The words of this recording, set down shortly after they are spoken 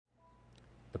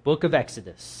The book of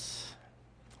Exodus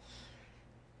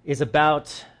is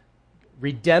about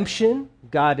redemption.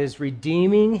 God is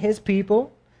redeeming his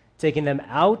people, taking them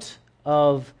out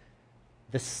of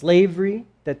the slavery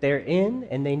that they're in,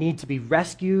 and they need to be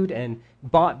rescued and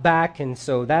bought back. And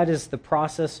so that is the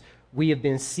process we have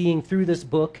been seeing through this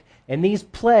book. And these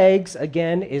plagues,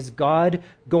 again, is God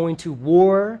going to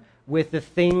war with the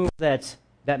things that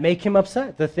make him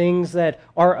upset, the things that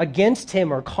are against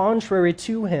him or contrary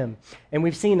to him. And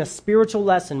we've seen a spiritual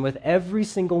lesson with every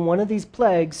single one of these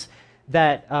plagues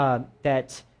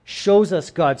that shows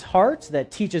us God's heart,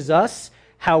 that teaches us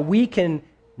how we can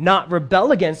not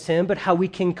rebel against him, but how we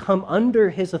can come under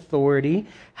his authority,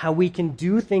 how we can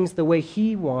do things the way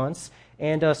he wants.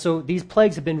 And so these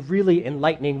plagues have been really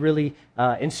enlightening, really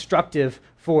instructive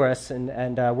for us.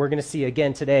 And we're going to see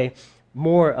again today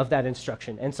more of that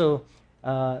instruction. And so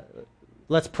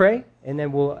let's pray, and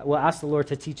then we'll ask the Lord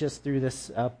to teach us through this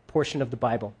portion of the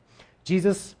Bible.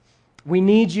 Jesus, we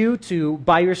need you to,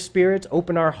 by your Spirit,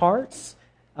 open our hearts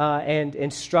and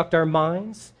instruct our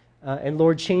minds. And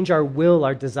Lord, change our will,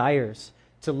 our desires,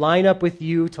 to line up with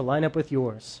you, to line up with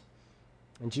yours.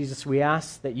 And Jesus, we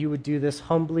ask that you would do this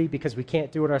humbly because we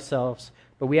can't do it ourselves.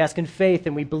 But we ask in faith,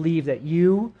 and we believe that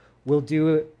you will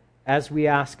do it as we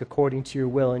ask according to your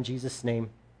will. In Jesus'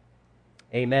 name,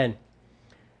 amen.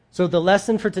 So the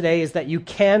lesson for today is that you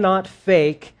cannot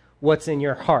fake what's in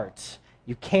your heart.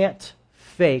 You can't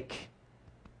fake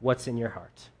what's in your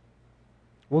heart.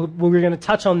 We're going to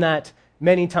touch on that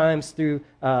many times through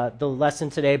the lesson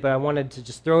today, but I wanted to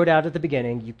just throw it out at the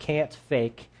beginning. You can't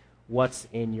fake what's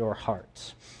in your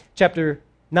heart. Chapter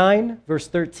 9, verse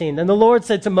 13. Then the Lord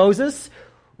said to Moses,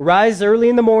 "Rise early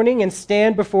in the morning and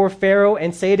stand before Pharaoh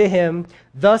and say to him,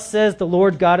 'Thus says the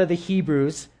Lord God of the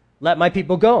Hebrews, let my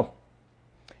people go,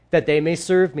 that they may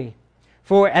serve me.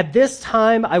 For at this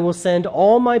time I will send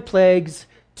all my plagues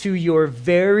to your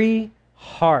very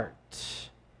heart.'"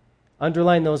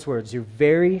 Underline those words, your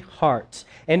very heart.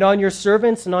 "And on your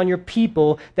servants and on your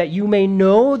people, that you may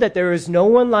know that there is no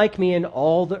one like me in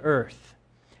all the earth.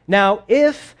 Now,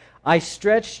 if I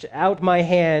stretched out my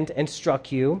hand and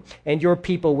struck you and your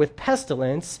people with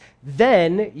pestilence,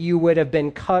 then you would have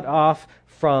been cut off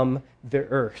from the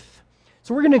earth."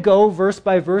 So we're going to go verse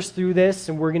by verse through this,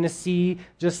 and we're going to see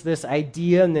just this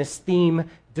idea and this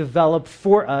theme develop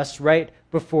for us right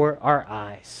before our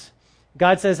eyes.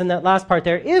 God says in that last part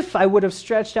there, if I would have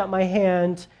stretched out my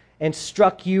hand and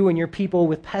struck you and your people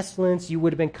with pestilence, you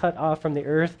would have been cut off from the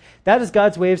earth. That is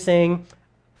God's way of saying,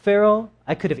 Pharaoh,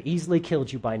 I could have easily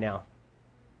killed you by now.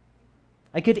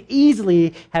 I could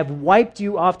easily have wiped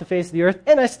you off the face of the earth,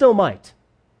 and I still might.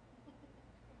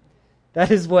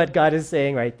 That is what God is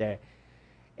saying right there.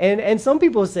 And some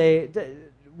people say,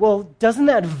 well, doesn't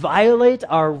that violate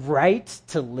our right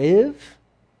to live?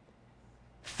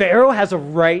 Pharaoh has a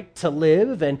right to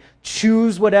live and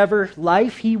choose whatever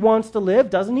life he wants to live,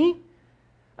 doesn't he?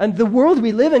 And the world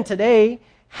we live in today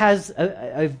has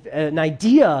an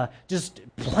idea just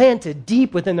planted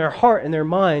deep within their heart and their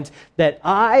minds that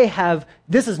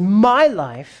this is my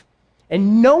life,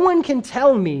 and no one can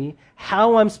tell me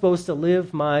how I'm supposed to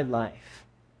live my life.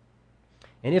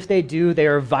 And if they do, they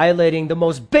are violating the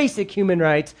most basic human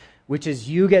right, which is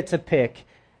you get to pick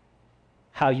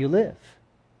how you live.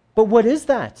 But what is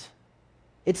that?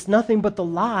 It's nothing but the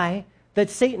lie that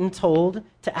Satan told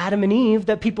to Adam and Eve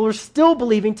that people are still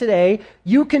believing today.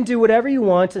 You can do whatever you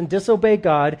want and disobey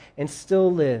God and still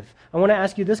live. I want to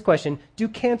ask you this question. Do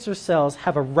cancer cells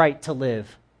have a right to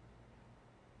live?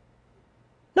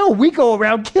 No, we go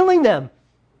around killing them.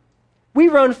 We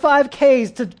run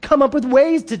 5Ks to come up with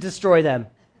ways to destroy them.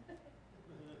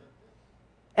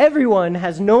 Everyone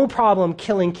has no problem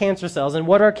killing cancer cells. And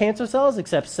what are cancer cells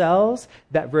except cells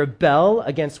that rebel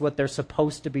against what they're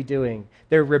supposed to be doing?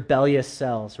 They're rebellious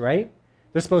cells, right?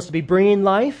 They're supposed to be bringing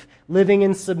life, living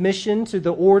in submission to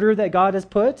the order that God has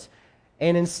put,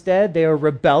 and instead they are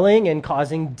rebelling and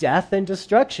causing death and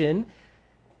destruction.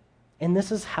 And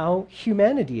this is how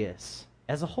humanity is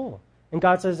as a whole. And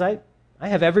God says, I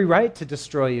have every right to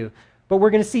destroy you. But we're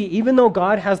going to see, even though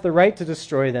God has the right to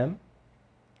destroy them,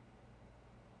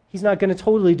 He's not going to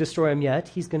totally destroy them yet.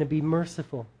 He's going to be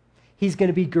merciful. He's going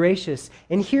to be gracious.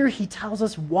 And here he tells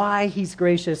us why he's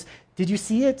gracious. Did you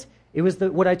see it? It was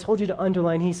what I told you to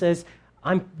underline. He says,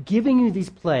 I'm giving you these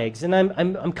plagues, and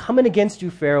I'm coming against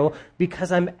you, Pharaoh, because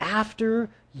I'm after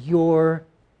your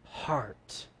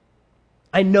heart.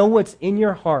 I know what's in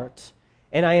your heart,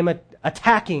 and I am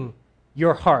attacking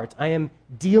your heart. I am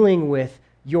dealing with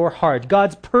your heart.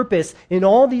 God's purpose in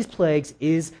all these plagues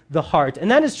is the heart.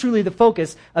 And that is truly the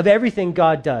focus of everything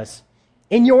God does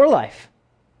in your life.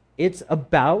 It's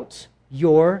about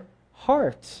your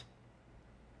heart.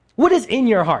 What is in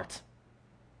your heart?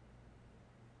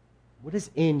 What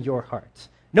is in your heart?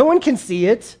 No one can see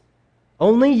it.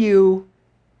 Only you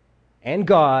and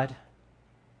God,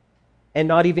 and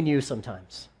not even you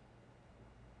sometimes.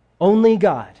 Only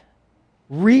God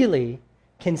really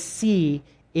can see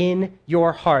in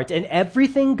your heart. And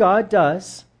everything God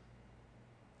does,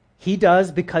 He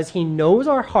does because He knows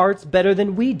our hearts better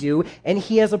than we do, and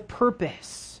He has a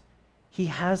purpose. He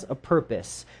has a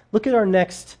purpose. Look at our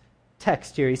next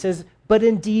text here. He says, "But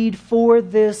indeed for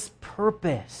this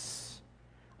purpose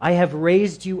I have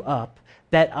raised you up,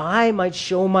 that I might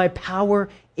show my power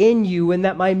in you, and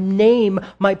that my name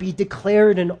might be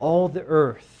declared in all the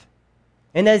earth.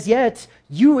 And as yet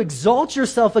you exalt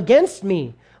yourself against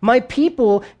me, my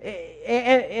people,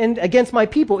 and against my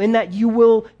people, in that you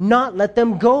will not let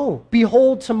them go.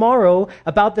 Behold, tomorrow,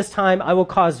 about this time, I will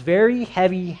cause very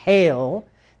heavy hail,"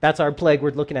 that's our plague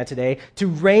we're looking at today, "to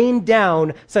rain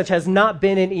down such has not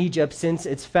been in Egypt since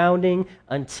its founding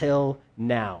until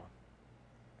now."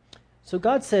 So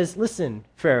God says, listen,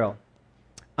 Pharaoh,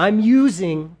 I'm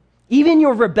using, even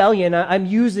your rebellion, I'm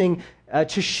using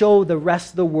to show the rest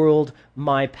of the world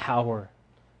my power.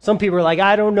 Some people are like,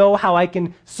 I don't know how I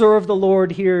can serve the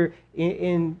Lord here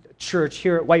in church,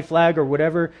 here at White Flag or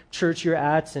whatever church you're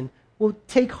at. And well,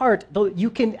 take heart, though you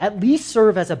can at least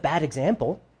serve as a bad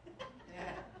example.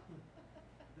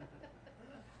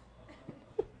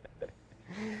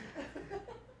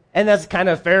 And that's kind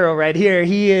of Pharaoh right here.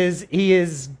 He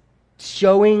is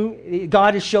showing,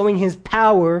 God is showing His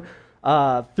power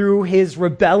through his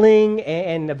rebelling,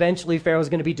 and eventually Pharaoh's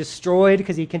going to be destroyed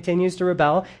because he continues to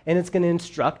rebel, and it's going to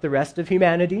instruct the rest of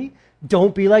humanity,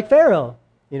 don't be like Pharaoh.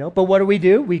 But what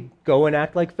do? We go and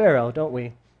act like Pharaoh, don't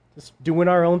we? Just doing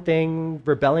our own thing,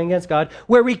 rebelling against God,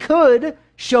 where we could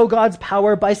show God's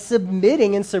power by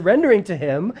submitting and surrendering to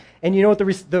Him. And you know what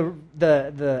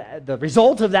the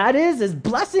result of that is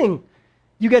blessing.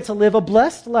 You get to live a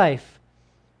blessed life.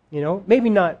 Maybe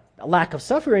not a lack of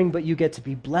suffering, but you get to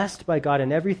be blessed by God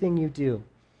in everything you do.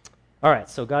 All right,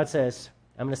 so God says,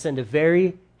 I'm going to send a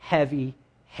very heavy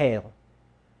hail.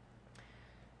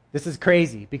 This is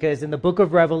crazy because in the book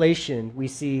of Revelation, we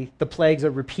see the plagues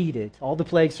are repeated. All the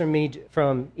plagues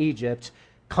from Egypt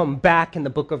come back in the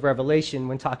book of Revelation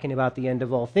when talking about the end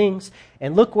of all things.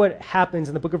 And look what happens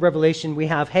in the book of Revelation. We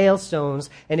have hailstones,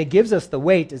 and it gives us the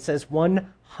weight. It says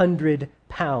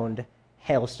 100-pound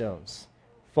hailstones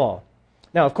fall.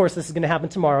 Now, of course, this is going to happen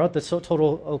tomorrow, the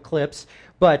total eclipse,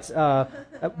 but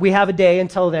we have a day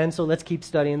until then, so let's keep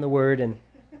studying the Word. And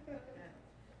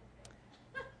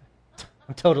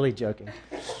I'm totally joking.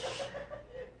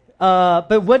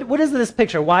 But what is this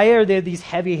picture? Why are there these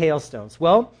heavy hailstones?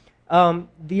 Well,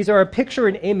 these are a picture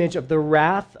and image of the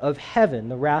wrath of heaven,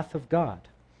 the wrath of God.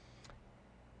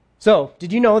 So,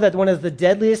 did you know that one of the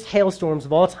deadliest hailstorms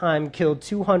of all time killed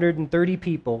 230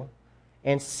 people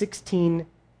and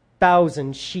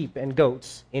 16,000 sheep and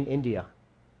goats in India?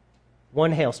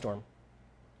 One hailstorm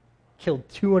killed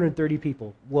 230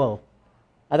 people. Whoa.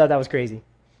 I thought that was crazy.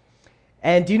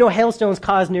 And do you know hailstones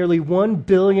cause nearly $1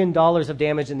 billion of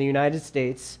damage in the United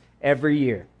States every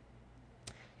year?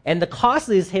 And the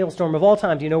costliest hailstorm of all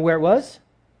time, do you know where it was?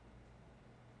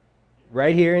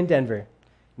 Right here in Denver.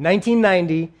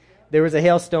 1990, there was a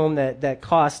hailstorm that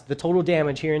cost, the total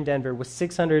damage here in Denver was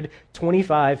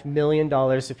 $625 million.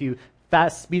 If you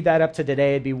speed that up to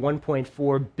today, it'd be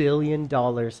 $1.4 billion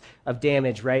of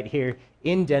damage right here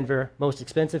in Denver, most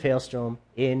expensive hailstorm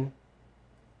in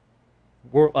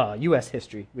U.S.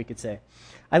 history, we could say.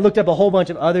 I looked up a whole bunch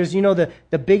of others. You know,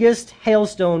 the biggest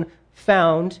hailstone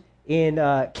found in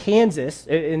Kansas,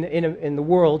 in the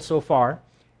world so far,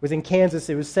 was in Kansas.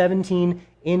 It was 17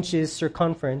 inches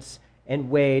circumference and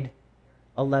weighed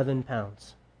 11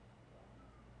 pounds.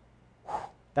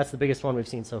 That's the biggest one we've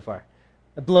seen so far.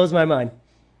 It blows my mind.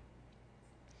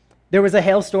 There was a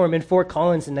hailstorm in Fort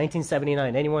Collins in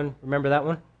 1979. Anyone remember that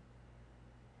one?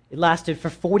 It lasted for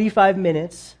 45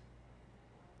 minutes.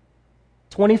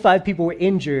 25 people were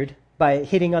injured by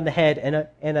hitting on the head,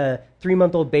 and a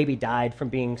 3-month-old baby died from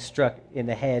being struck in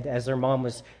the head as their mom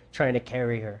was trying to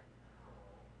carry her.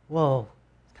 Whoa,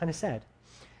 it's kind of sad.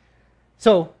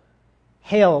 So,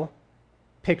 hail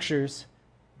pictures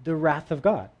the wrath of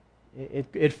God.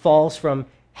 It falls from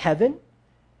heaven,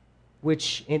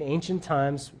 which in ancient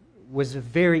times was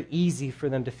very easy for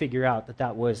them to figure out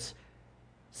that was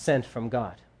sent from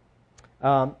God.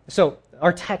 So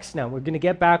our text now, we're going to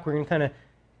get back, we're going to kind of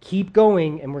keep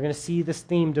going, and we're going to see this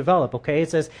theme develop, okay?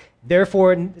 It says,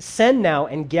 therefore, send now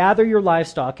and gather your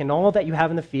livestock and all that you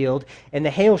have in the field, and the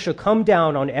hail shall come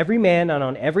down on every man and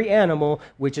on every animal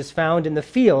which is found in the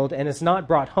field and is not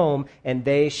brought home, and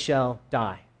they shall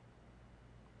die.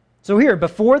 So here,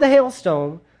 before the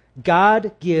hailstone,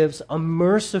 God gives a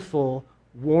merciful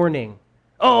warning.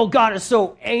 Oh, God is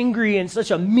so angry and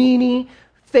such a meanie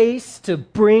face to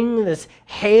bring this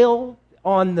hail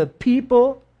on the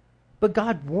people. But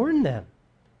God warned them.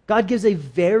 God gives a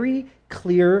very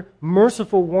clear,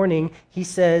 merciful warning. He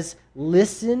says,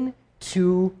 listen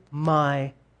to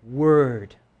my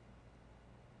word.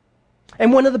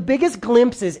 And one of the biggest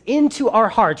glimpses into our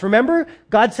hearts, remember,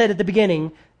 God said at the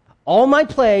beginning, all my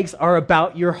plagues are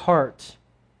about your heart.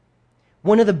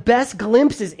 One of the best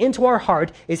glimpses into our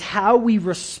heart is how we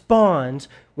respond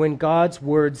when God's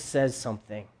word says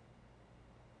something.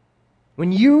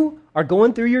 When you are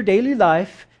going through your daily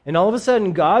life and all of a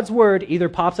sudden God's word either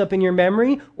pops up in your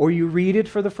memory or you read it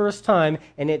for the first time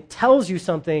and it tells you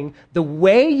something, the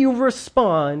way you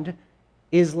respond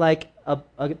is like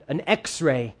an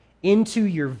X-ray into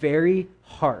your very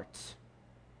heart.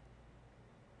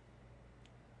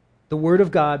 The word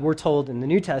of God, we're told in the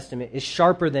New Testament, is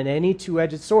sharper than any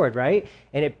two-edged sword, right?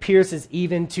 And it pierces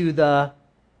even to the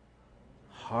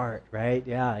heart, right?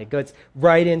 Yeah, it goes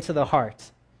right into the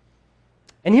heart.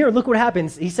 And here, look what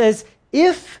happens. He says,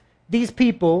 if these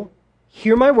people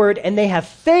hear my word and they have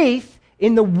faith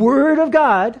in the word of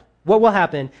God, what will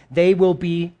happen? They will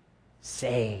be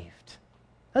saved.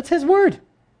 That's his word.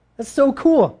 That's so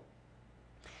cool.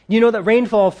 You know that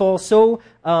rainfall falls so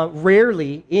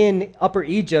rarely in Upper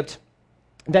Egypt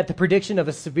that the prediction of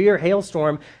a severe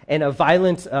hailstorm and a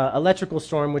violent electrical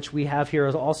storm, which we have here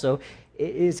also,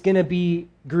 is going to be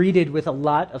greeted with a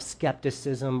lot of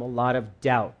skepticism, a lot of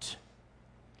doubt.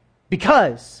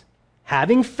 Because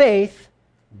having faith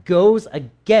goes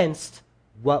against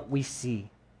what we see.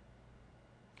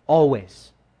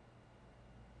 Always.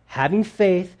 Having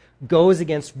faith goes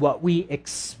against what we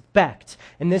expect.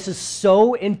 And this is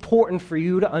so important for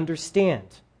you to understand,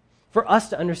 for us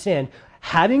to understand.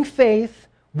 Having faith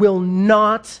will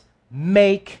not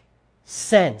make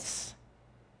sense.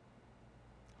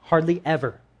 Hardly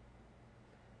ever.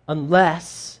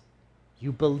 Unless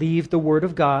you believe the Word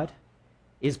of God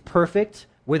is perfect,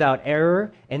 without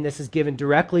error, and this is given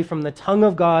directly from the tongue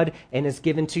of God and is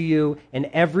given to you, and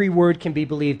every word can be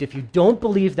believed. If you don't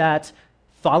believe that,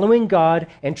 following God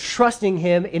and trusting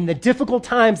Him in the difficult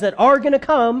times that are going to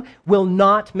come will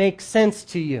not make sense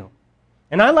to you.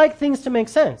 And I like things to make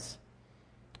sense.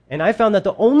 And I found that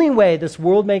the only way this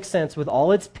world makes sense with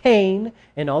all its pain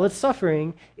and all its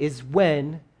suffering is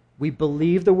when we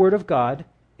believe the Word of God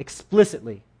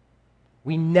explicitly.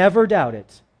 We never doubt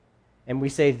it. And we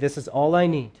say, this is all I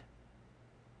need.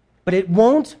 But it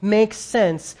won't make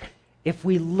sense if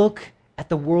we look at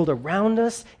the world around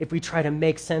us, if we try to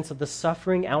make sense of the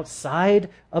suffering outside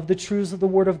of the truths of the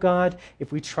Word of God,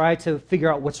 if we try to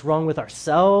figure out what's wrong with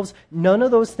ourselves. None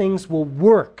of those things will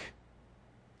work.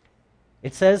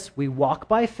 It says we walk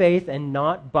by faith and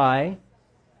not by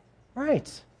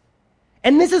right.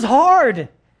 And this is hard.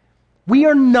 We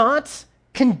are not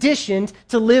conditioned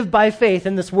to live by faith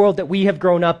in this world that we have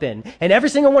grown up in. And every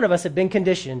single one of us have been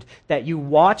conditioned that you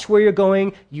watch where you're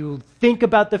going, you think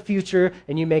about the future,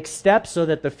 and you make steps so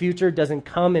that the future doesn't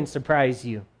come and surprise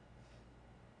you.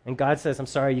 And God says, I'm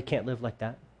sorry, you can't live like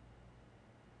that.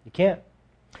 You can't.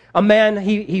 A man,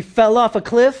 he fell off a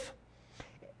cliff,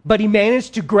 but he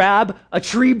managed to grab a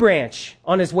tree branch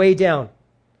on his way down.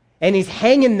 And he's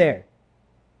hanging there.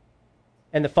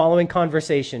 And the following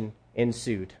conversation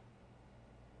ensued.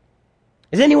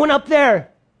 Is anyone up there?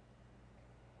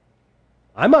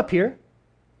 I'm up here.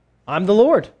 I'm the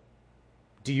Lord.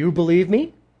 Do you believe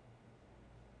me?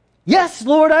 Yes,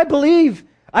 Lord, I believe.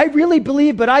 I really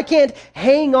believe, but I can't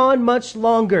hang on much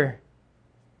longer.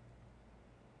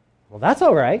 Well, that's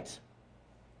all right.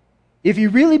 If you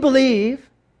really believe,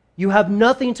 you have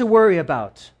nothing to worry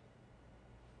about.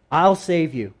 I'll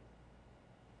save you.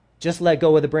 Just let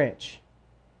go of the branch.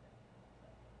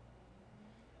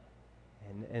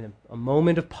 And a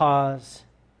moment of pause,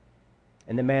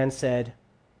 and the man said,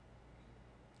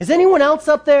 is anyone else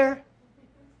up there?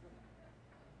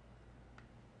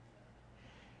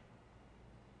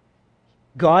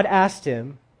 God asked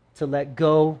him to let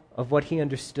go of what he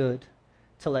understood,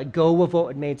 to let go of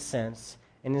what made sense,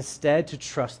 and instead to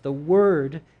trust the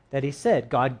word that he said.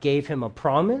 God gave him a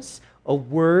promise, a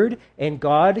word, and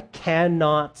God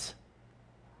cannot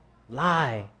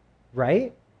lie,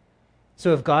 right?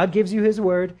 So if God gives you his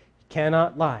word, he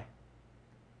cannot lie.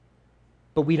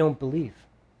 But we don't believe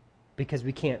because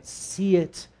we can't see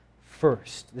it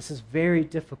first. This is very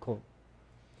difficult.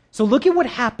 So look at what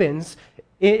happens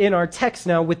in our text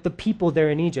now with the people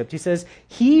there in Egypt. He says,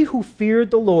 he who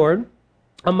feared the Lord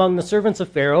among the servants of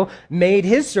Pharaoh made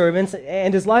his servants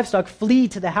and his livestock flee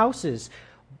to the houses.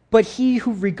 But he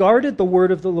who regarded the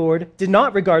word of the Lord, did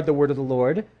not regard the word of the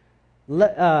Lord,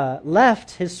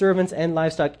 left his servants and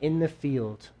livestock in the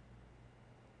field.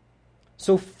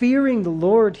 So fearing the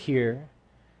Lord here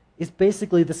is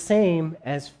basically the same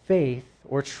as faith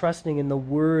or trusting in the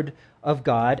word of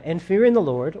God. And fearing the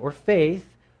Lord or faith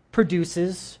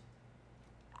produces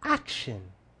action.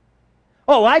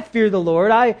 Oh, I fear the Lord.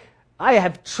 I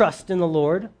have trust in the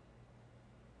Lord.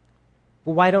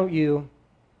 But why don't you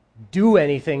do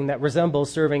anything that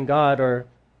resembles serving God or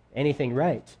anything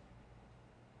right?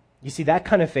 You see, that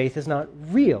kind of faith is not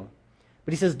real.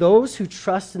 But he says, those who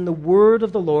trust in the word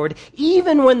of the Lord,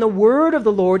 even when the word of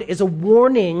the Lord is a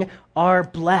warning, are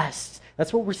blessed.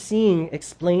 That's what we're seeing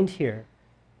explained here.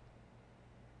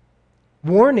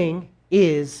 Warning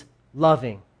is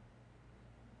loving.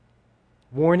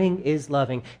 Warning is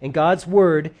loving. And God's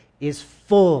word is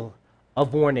full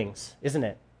of warnings, isn't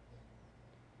it?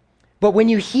 But when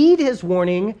you heed his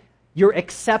warning, you're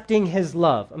accepting his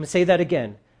love. I'm going to say that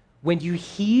again. When you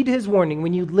heed his warning,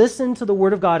 when you listen to the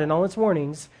word of God and all its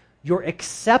warnings, you're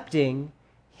accepting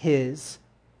his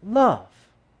love.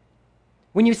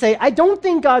 When you say, I don't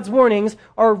think God's warnings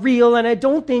are real, and I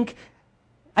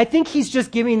think he's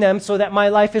just giving them so that my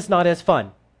life is not as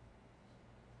fun.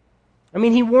 I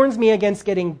mean, he warns me against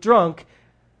getting drunk,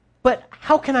 but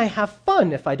how can I have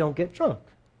fun if I don't get drunk?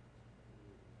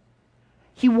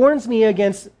 He warns me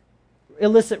against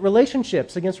illicit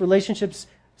relationships,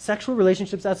 sexual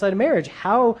relationships outside of marriage.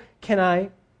 How can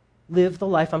I live the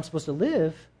life I'm supposed to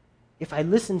live if I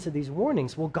listen to these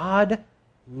warnings? Well, God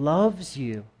loves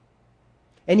you.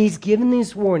 And he's given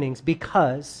these warnings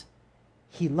because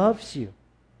he loves you.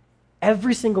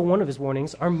 Every single one of his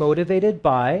warnings are motivated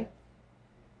by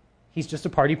he's just a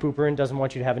party pooper and doesn't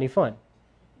want you to have any fun.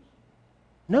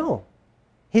 No.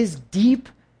 His deep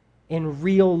and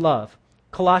real love.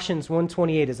 Colossians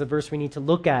 1:28 is a verse we need to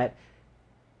look at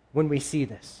when we see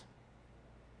this.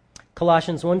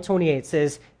 Colossians 1:28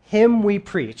 says, him we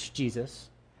preach, Jesus,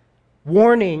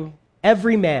 warning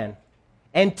every man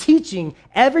and teaching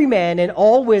every man in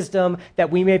all wisdom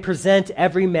that we may present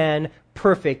every man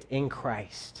perfect in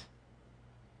Christ.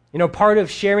 You know, part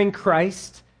of sharing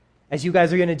Christ, as you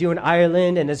guys are going to do in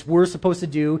Ireland and as we're supposed to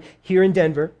do here in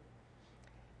Denver,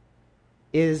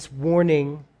 is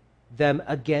warning them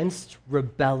against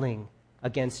rebelling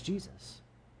against Jesus.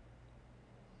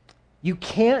 You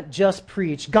can't just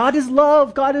preach, God is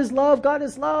love, God is love, God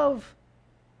is love,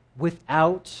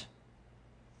 without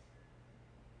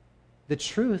the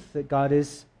truth that God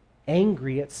is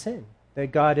angry at sin,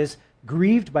 that God is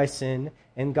grieved by sin,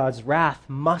 and God's wrath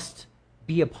must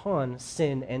be upon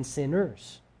sin and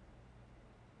sinners.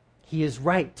 He is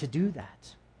right to do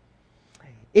that.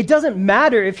 It doesn't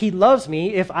matter if he loves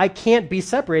me if I can't be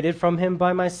separated from him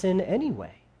by my sin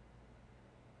anyway.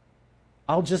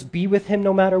 I'll just be with him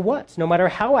no matter what, no matter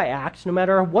how I act, no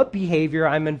matter what behavior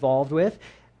I'm involved with.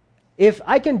 If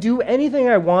I can do anything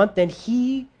I want, then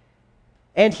he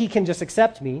can just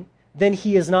accept me, then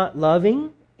he is not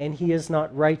loving and he is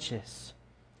not righteous.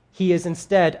 He is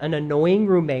instead an annoying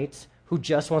roommate who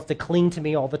just wants to cling to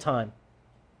me all the time.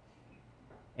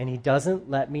 And he doesn't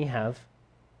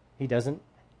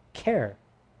care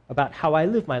about how I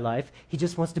live my life. He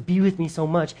just wants to be with me so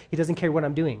much, he doesn't care what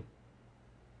I'm doing.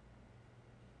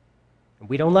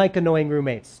 We don't like annoying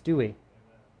roommates, do we?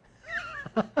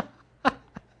 I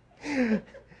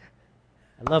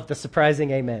love the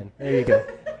surprising amen. There you go.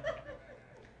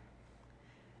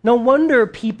 No wonder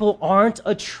people aren't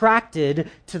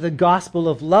attracted to the gospel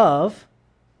of love,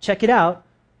 check it out,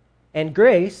 and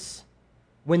grace,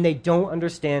 when they don't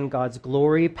understand God's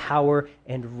glory, power,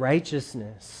 and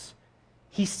righteousness.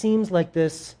 He seems like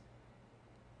this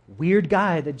weird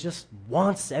guy that just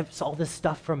wants all this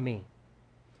stuff from me.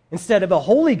 Instead of a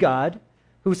holy God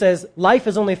who says, life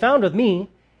is only found with me,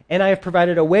 and I have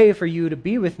provided a way for you to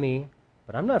be with me,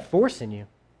 but I'm not forcing you.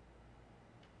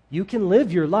 You can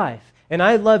live your life, and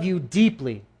I love you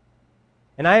deeply.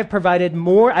 And I have provided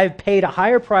more, I've paid a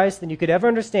higher price than you could ever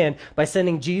understand by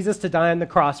sending Jesus to die on the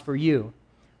cross for you.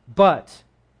 But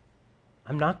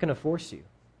I'm not going to force you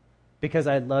because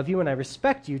I love you and I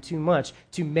respect you too much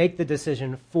to make the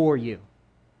decision for you.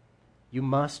 You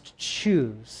must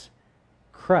choose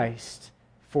Christ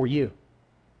for you.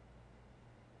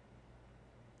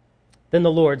 Then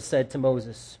the Lord said to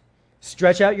Moses,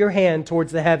 stretch out your hand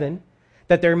towards the heaven,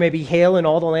 that there may be hail in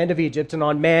all the land of Egypt, and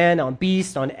on man, on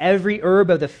beast, on every herb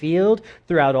of the field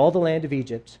throughout all the land of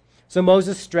Egypt. So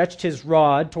Moses stretched his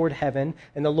rod toward heaven,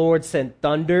 and the Lord sent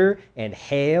thunder and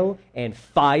hail, and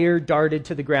fire darted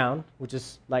to the ground, which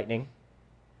is lightning.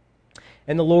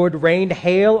 And the Lord rained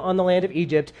hail on the land of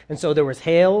Egypt, and so there was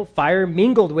hail, fire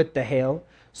mingled with the hail,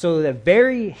 so that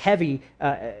very heavy,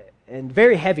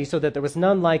 so that there was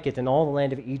none like it in all the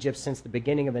land of Egypt since the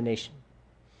beginning of the nation.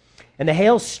 And the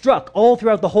hail struck all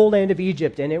throughout the whole land of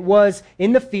Egypt, and it was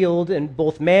in the field, and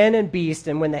both man and beast.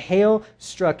 And when the hail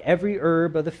struck every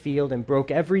herb of the field and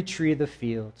broke every tree of the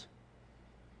field.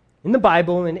 In the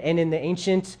Bible and in the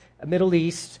ancient Middle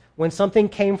East, when something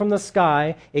came from the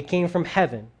sky, it came from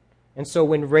heaven. And so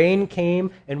when rain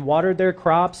came and watered their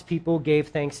crops, people gave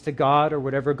thanks to God or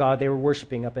whatever God they were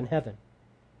worshiping up in heaven.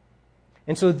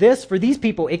 And so for these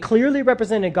people, it clearly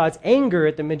represented God's anger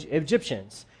at the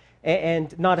Egyptians.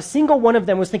 And not a single one of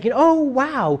them was thinking, oh,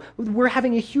 wow, we're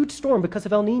having a huge storm because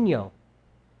of El Nino.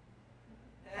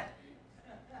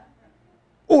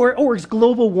 Or it's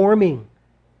global warming.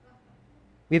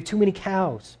 We have too many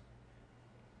cows.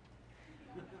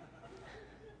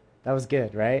 That was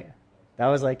good, right? That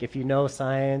was like, if you know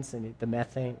science and the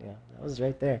methane, yeah, that was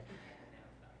right there.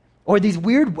 Or these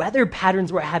weird weather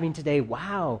patterns we're having today.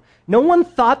 Wow. No one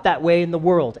thought that way in the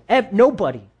world.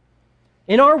 Nobody.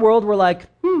 In our world, we're like,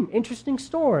 interesting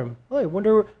storm. Oh, I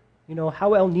wonder,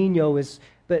 how El Nino is.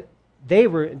 But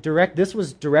this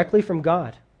was directly from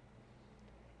God.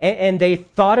 And they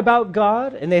thought about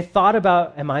God, and they thought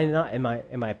about, am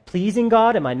I pleasing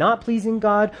God? Am I not pleasing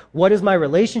God? What is my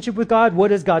relationship with God?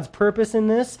 What is God's purpose in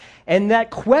this? And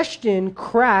that question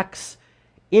cracks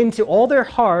into all their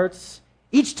hearts.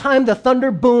 Each time the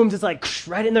thunder booms, it's like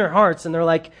right in their hearts, and they're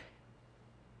like,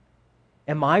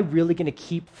 am I really going to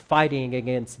keep fighting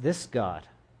against this God?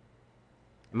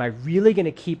 Am I really going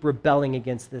to keep rebelling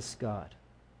against this God?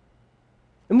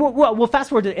 And we'll fast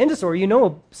forward to the end of the story.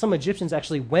 Some Egyptians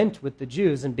actually went with the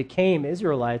Jews and became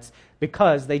Israelites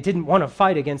because they didn't want to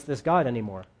fight against this God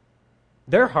anymore.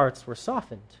 Their hearts were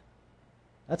softened.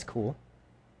 That's cool.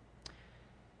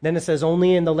 Then it says,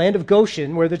 only in the land of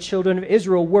Goshen, where the children of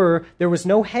Israel were, there was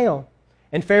no hail.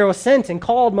 And Pharaoh sent and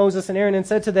called Moses and Aaron and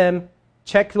said to them,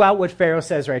 check out what Pharaoh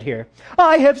says right here.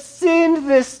 I have sinned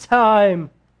this time.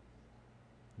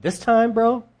 This time,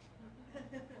 bro?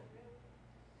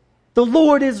 The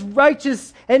Lord is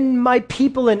righteous, and my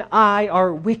people and I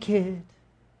are wicked.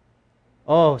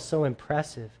 Oh, so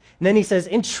impressive. And then he says,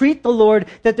 entreat the Lord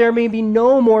that there may be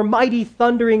no more mighty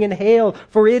thundering and hail,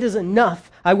 for it is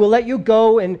enough. I will let you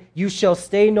go, and you shall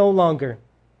stay no longer.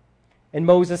 And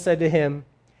Moses said to him,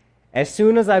 as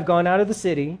soon as I've gone out of the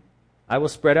city, I will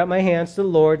spread out my hands to the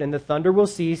Lord, and the thunder will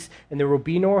cease, and there will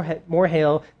be no more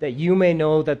hail, that you may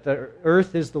know that the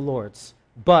earth is the Lord's.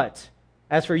 But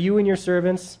as for you and your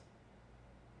servants,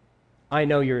 I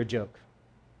know you're a joke.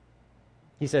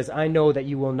 He says, I know that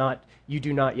you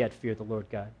do not yet fear the Lord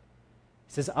God.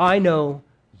 He says, I know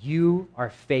you are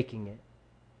faking it.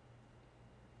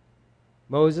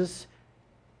 Moses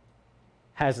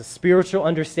has a spiritual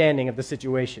understanding of the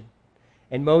situation.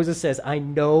 And Moses says, I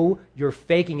know you're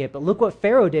faking it. But look what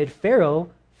Pharaoh did. Pharaoh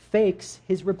fakes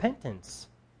his repentance.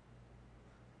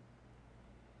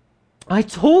 I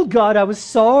told God I was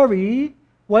sorry.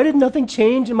 Why did nothing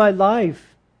change in my life?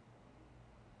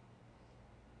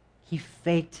 He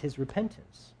faked his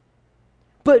repentance.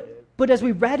 But as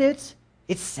we read it,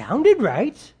 it sounded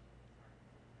right.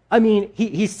 I mean,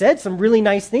 he said some really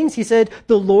nice things. He said,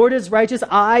 the Lord is righteous.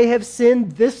 I have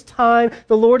sinned this time.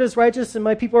 The Lord is righteous and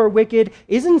my people are wicked.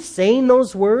 Isn't saying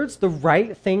those words the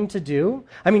right thing to do?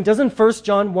 I mean, doesn't 1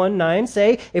 John 1:9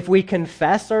 say, if we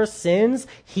confess our sins,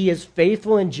 he is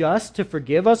faithful and just to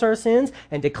forgive us our sins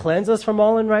and to cleanse us from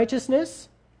all unrighteousness?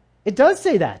 It does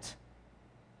say that.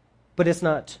 But it's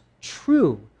not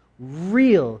true,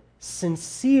 real,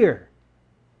 sincere.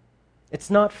 It's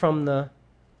not from the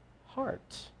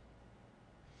heart.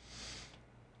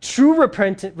 True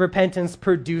repentance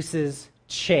produces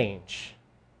change,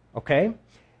 okay?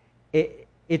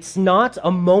 It's not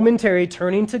a momentary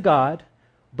turning to God,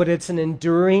 but it's an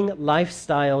enduring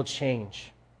lifestyle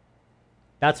change.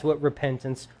 That's what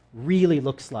repentance really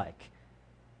looks like.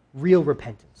 Real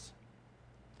repentance.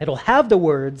 It'll have the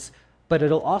words, but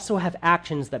it'll also have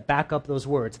actions that back up those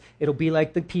words. It'll be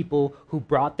like the people who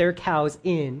brought their cows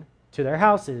in to their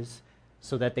houses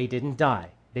so that they didn't die.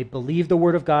 They believed the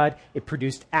word of God. It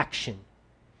produced action.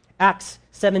 Acts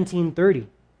 17:30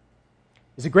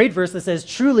 is a great verse that says,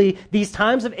 truly, these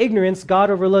times of ignorance God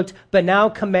overlooked, but now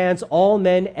commands all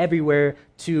men everywhere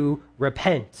to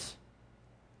repent.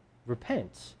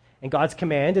 Repent. And God's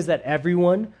command is that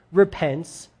everyone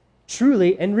repents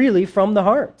truly and really from the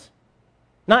heart.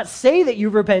 Not say that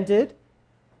you've repented.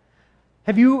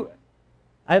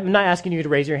 I I'm not asking you to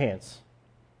raise your hands.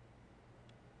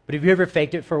 But have you ever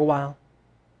faked it for a while?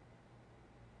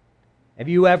 Have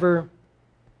you ever,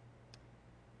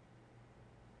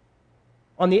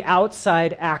 on the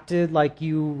outside, acted like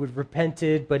you would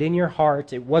repented, but in your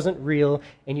heart it wasn't real,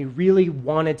 and you really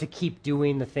wanted to keep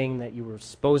doing the thing that you were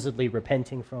supposedly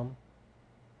repenting from?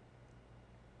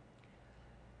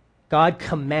 God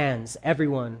commands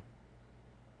everyone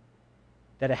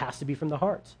that it has to be from the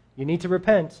heart. You need to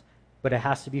repent, but it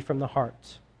has to be from the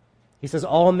heart. He says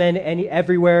all men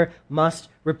everywhere must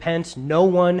repent. No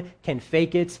one can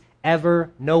fake it ever.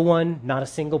 No one, not a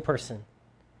single person,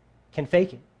 can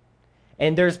fake it.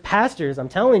 And there's pastors, I'm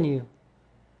telling you,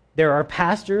 there are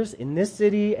pastors in this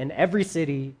city and every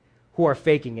city who are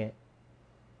faking it.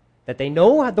 That they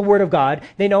know the Word of God,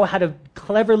 they know how to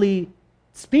cleverly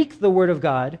speak the Word of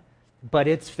God, but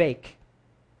it's fake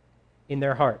in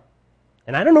their heart.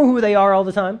 And I don't know who they are all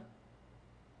the time,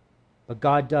 but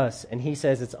God does. And he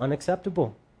says it's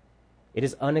unacceptable. It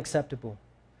is unacceptable.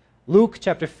 Luke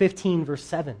chapter 15, verse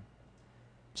 7.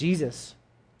 Jesus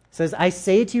says, I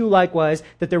say to you likewise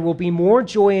that there will be more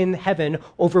joy in heaven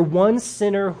over one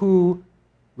sinner who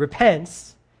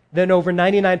repents than over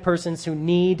 99 persons who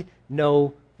need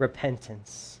no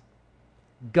repentance.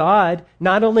 God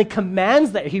not only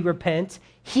commands that he repent,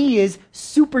 he is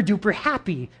super duper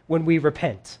happy when we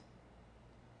repent.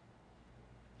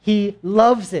 He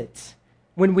loves it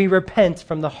when we repent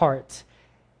from the heart.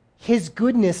 His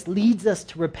goodness leads us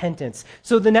to repentance.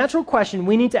 So the natural question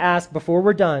we need to ask before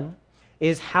we're done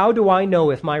is, how do I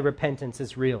know if my repentance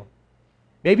is real?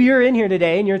 Maybe you're in here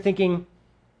today and you're thinking,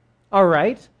 all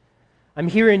right, I'm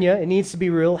hearing you, it needs to be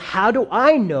real. How do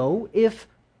I know if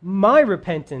my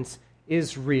repentance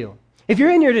is real? If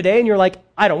you're in here today and you're like,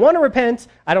 I don't want to repent,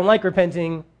 I don't like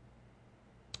repenting,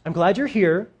 I'm glad you're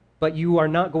here, but you are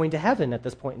not going to heaven at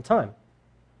this point in time.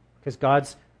 Because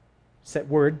God's set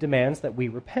word demands that we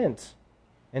repent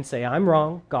and say, I'm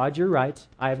wrong, God, you're right,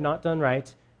 I have not done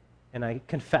right, and I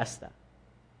confess that.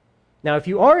 Now, if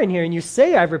you are in here and you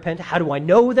say, I've repented, how do I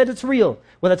know that it's real?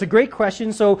 Well, that's a great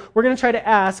question, so we're going to try to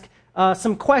ask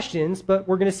some questions, but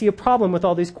we're going to see a problem with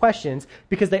all these questions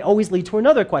because they always lead to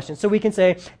another question. So we can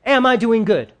say, am I doing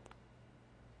good?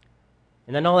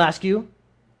 And then I'll ask you,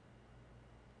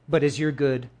 but is your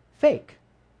good fake?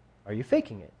 Are you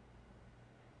faking it?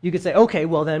 You could say, okay,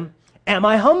 well then, am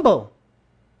I humble?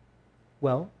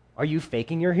 Well, are you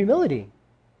faking your humility?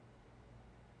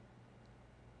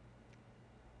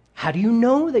 How do you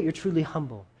know that you're truly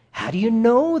humble? How do you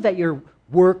know that your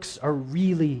works are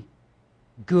really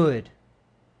good?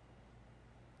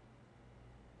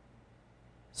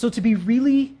 So to be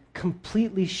really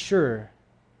completely sure,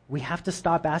 we have to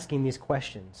stop asking these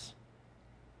questions.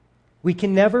 We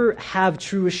can never have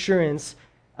true assurance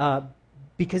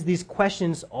because these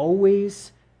questions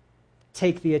always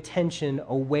take the attention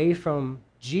away from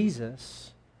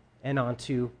Jesus and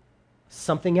onto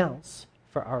something else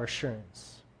for our assurance.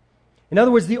 In other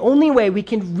words, the only way we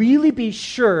can really be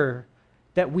sure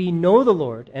that we know the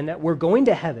Lord and that we're going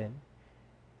to heaven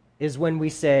is when we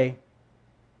say,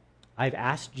 I've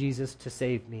asked Jesus to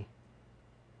save me.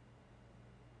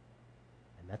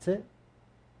 And that's it.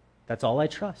 That's all I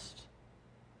trust.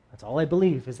 That's all I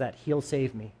believe is that he'll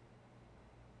save me.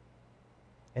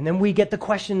 And then we get the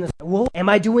question, well, am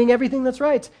I doing everything that's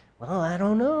right? Well, I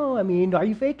don't know. I mean, are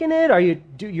you faking it?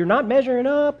 You're not measuring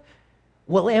up?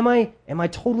 Well, am I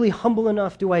totally humble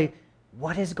enough?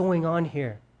 What is going on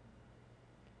here?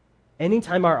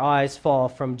 Anytime our eyes fall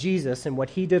from Jesus and what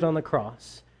he did on the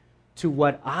cross to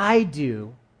what I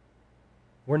do,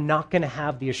 we're not going to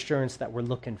have the assurance that we're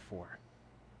looking for.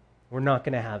 We're not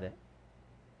going to have it.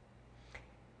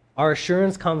 Our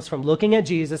assurance comes from looking at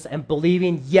Jesus and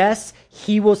believing, yes,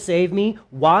 he will save me.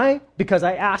 Why? Because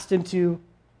I asked him to.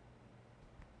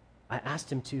 I asked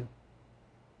him to.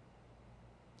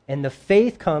 And the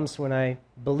faith comes when I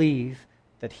believe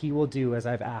that he will do as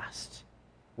I've asked.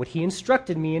 What he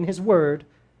instructed me in his word,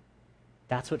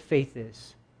 that's what faith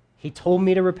is. He told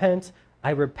me to repent,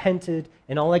 I repented,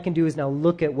 and all I can do is now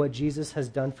look at what Jesus has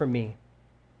done for me.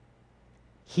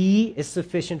 He is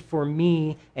sufficient for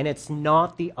me, and it's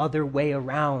not the other way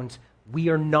around. We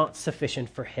are not sufficient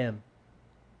for him.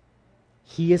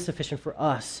 He is sufficient for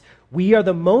us. We are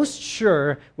the most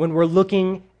sure when we're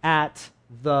looking at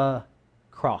the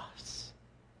cross.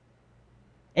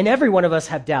 And every one of us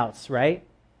have doubts, right?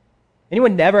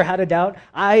 Anyone never had a doubt?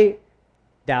 I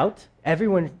doubt.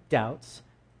 Everyone doubts.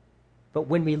 But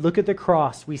when we look at the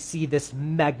cross, we see this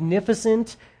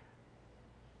magnificent,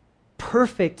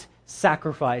 perfect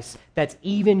sacrifice that's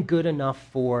even good enough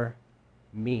for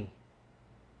me.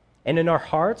 And in our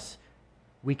hearts,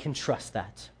 we can trust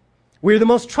that. We're the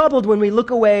most troubled when we look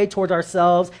away toward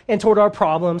ourselves and toward our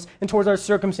problems and towards our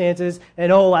circumstances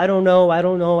and, oh, I don't know,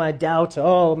 I doubt,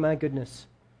 oh, my goodness.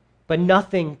 But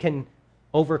nothing can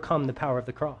overcome the power of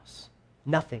the cross.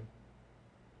 Nothing.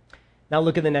 Now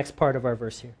look at the next part of our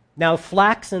verse here. Now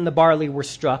flax and the barley were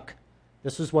struck.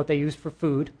 This was what they used for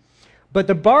food. But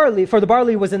the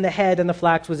barley was in the head and the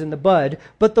flax was in the bud.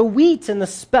 But the wheat and the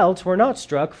spelt were not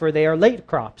struck, for they are late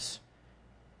crops.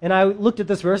 And I looked at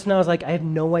this verse and I was like, I have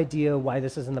no idea why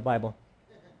this is in the Bible.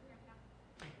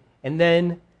 And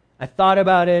then I thought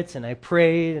about it and I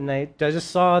prayed and I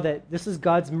just saw that this is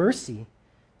God's mercy,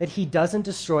 that he doesn't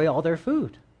destroy all their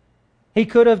food. He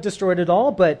could have destroyed it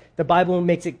all, but the Bible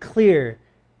makes it clear,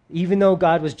 even though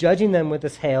God was judging them with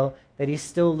this hail, that he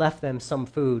still left them some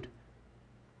food.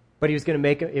 But he was going to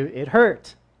make it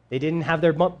hurt. They didn't have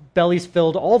their bellies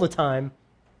filled all the time.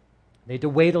 They had to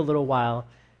wait a little while.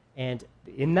 And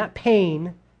in that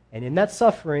pain and in that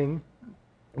suffering,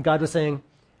 God was saying,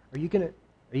 are you going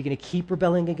to keep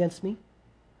rebelling against me?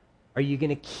 Are you going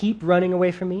to keep running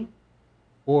away from me?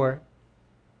 Or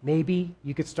maybe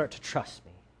you could start to trust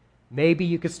me. Maybe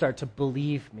you could start to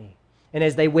believe me. And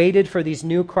as they waited for these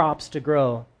new crops to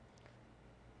grow,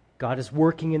 God is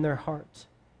working in their hearts,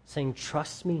 saying,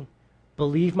 trust me,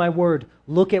 believe my word,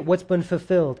 look at what's been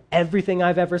fulfilled. Everything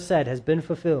I've ever said has been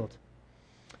fulfilled.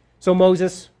 So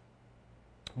Moses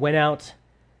went out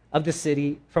of the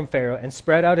city from Pharaoh and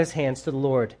spread out his hands to the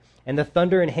Lord. And the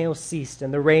thunder and hail ceased,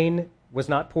 and the rain was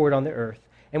not poured on the earth.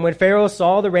 And when Pharaoh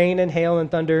saw the rain and hail and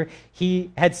thunder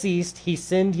he had ceased, he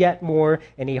sinned yet more,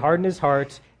 and he hardened his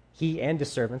heart, he and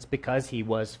his servants, because he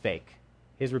was fake.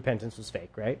 His repentance was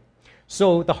fake, right?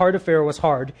 So the heart of Pharaoh was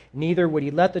hard, neither would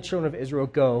he let the children of Israel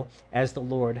go as the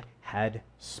Lord had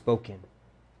spoken.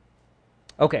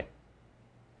 Okay.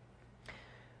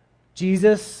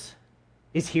 Jesus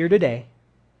is here today,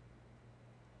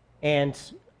 and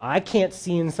I can't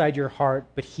see inside your heart,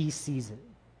 but he sees it.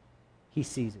 He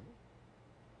sees it.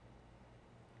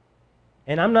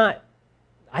 And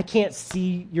I can't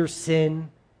see your sin.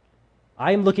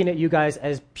 I'm looking at you guys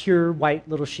as pure white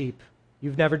little sheep.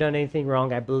 You've never done anything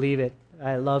wrong. I believe it.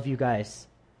 I love you guys.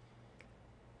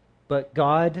 But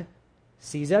God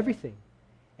sees everything.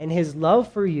 And his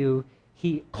love for you,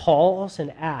 he calls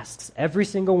and asks every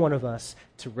single one of us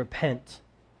to repent,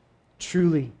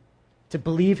 truly, to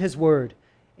believe his word,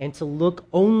 and to look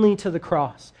only to the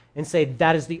cross and say,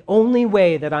 that is the only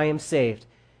way that I am saved,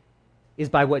 is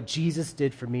by what Jesus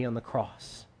did for me on the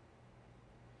cross.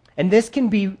 And this can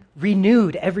be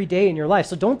renewed every day in your life.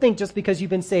 So don't think just because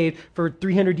you've been saved for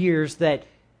 300 years that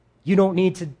you don't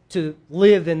need to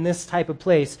live in this type of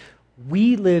place.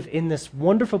 We live in this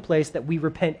wonderful place that we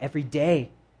repent every day.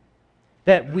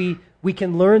 That we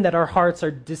can learn that our hearts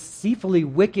are deceitfully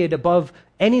wicked above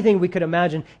anything we could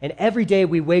imagine. And every day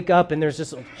we wake up and there's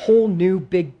just a whole new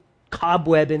big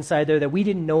cobweb inside there that we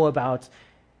didn't know about.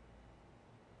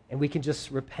 And we can just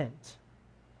repent.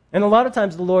 And a lot of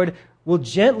times the Lord will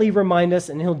gently remind us,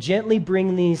 and he'll gently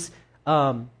bring these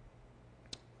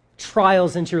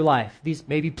trials into your life, these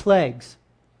maybe plagues.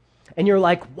 And you're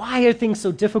like, why are things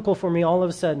so difficult for me all of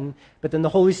a sudden? But then the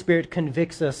Holy Spirit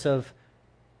convicts us of,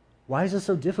 why is it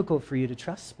so difficult for you to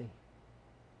trust me?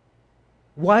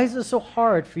 Why is it so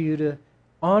hard for you to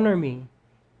honor me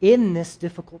in this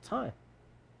difficult time?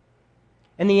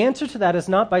 And the answer to that is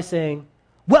not by saying,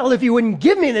 well, if you wouldn't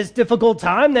give me this difficult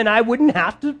time, then I wouldn't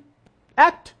have to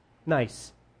act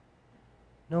nice.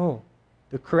 No,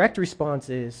 the correct response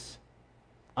is,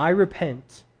 I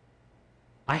repent.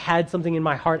 I had something in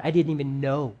my heart I didn't even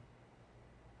know.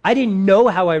 I didn't know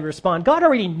how I'd respond. God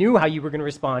already knew how you were going to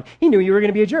respond. He knew you were going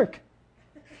to be a jerk.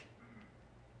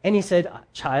 And he said,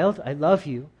 child, I love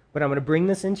you, but I'm going to bring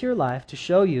this into your life to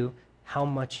show you how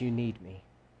much you need me.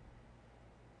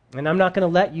 And I'm not going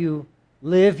to let you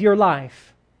live your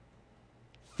life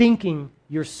thinking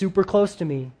you're super close to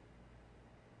me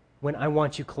when I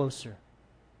want you closer.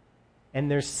 And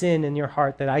there's sin in your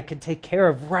heart that I can take care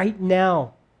of right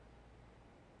now.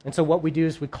 And so what we do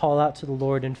is we call out to the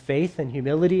Lord in faith and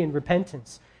humility and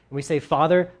repentance. And we say,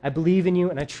 Father, I believe in you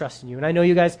and I trust in you. And I know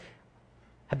you guys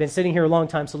have been sitting here a long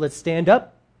time, so let's stand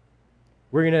up.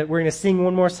 We're gonna sing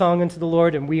one more song unto the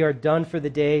Lord, and we are done for the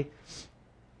day.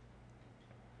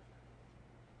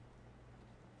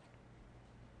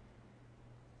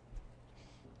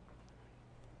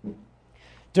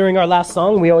 During our last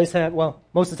song, we always have,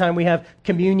 most of the time we have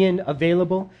communion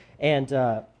available.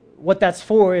 And what that's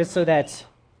for is so that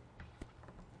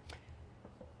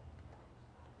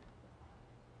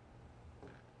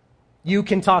you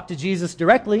can talk to Jesus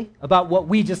directly about what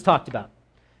we just talked about.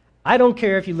 I don't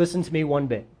care if you listen to me one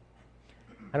bit.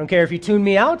 I don't care if you tune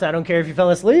me out. I don't care if you fell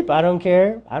asleep. I don't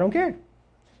care. I don't care.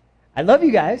 I love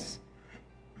you guys,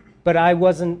 but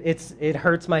it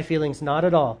hurts my feelings not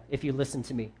at all if you listen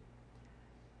to me.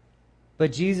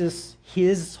 But Jesus,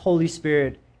 his Holy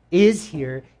Spirit is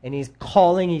here, and he's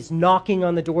calling, he's knocking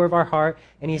on the door of our heart,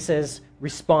 and he says,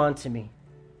 respond to me.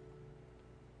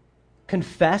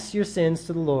 Confess your sins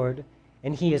to the Lord,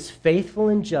 and he is faithful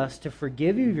and just to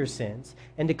forgive you your sins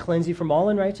and to cleanse you from all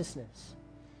unrighteousness.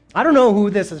 I don't know who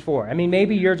this is for. I mean,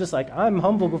 maybe you're just like, I'm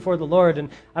humble before the Lord, and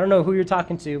I don't know who you're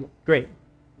talking to. Great.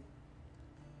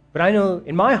 But I know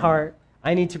in my heart,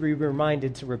 I need to be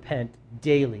reminded to repent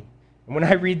daily. And when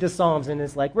I read the Psalms and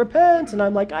it's like, repent, and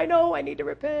I'm like, I know I need to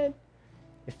repent.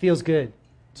 It feels good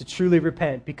to truly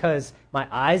repent because my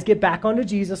eyes get back onto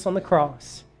Jesus on the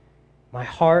cross. My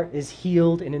heart is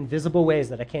healed in invisible ways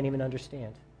that I can't even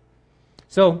understand.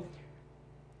 So,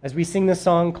 as we sing this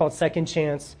song called Second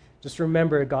Chance, just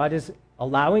remember, God is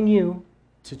allowing you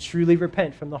to truly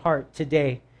repent from the heart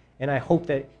today, and I hope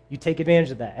that you take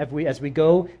advantage of that. As we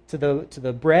go to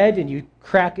the bread and you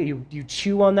crack, you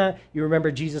chew on that, you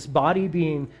remember Jesus' body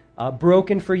being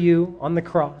broken for you on the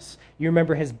cross. You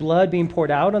remember his blood being poured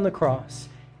out on the cross,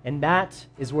 and that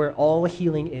is where all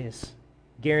healing is,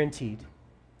 guaranteed.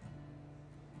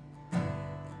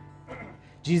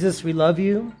 Jesus, we love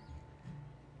you,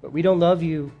 but we don't love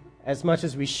you as much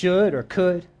as we should or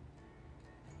could.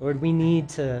 Lord, we need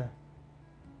to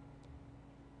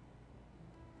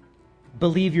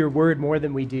believe your word more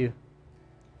than we do.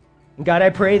 And God,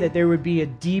 I pray that there would be a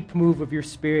deep move of your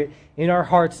Spirit in our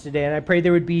hearts today, and I pray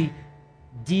there would be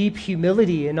deep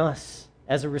humility in us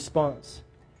as a response,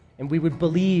 and we would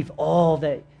believe all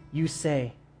that you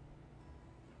say.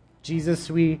 Jesus,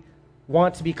 we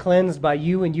want to be cleansed by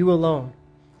you and you alone.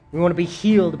 We want to be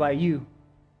healed by you.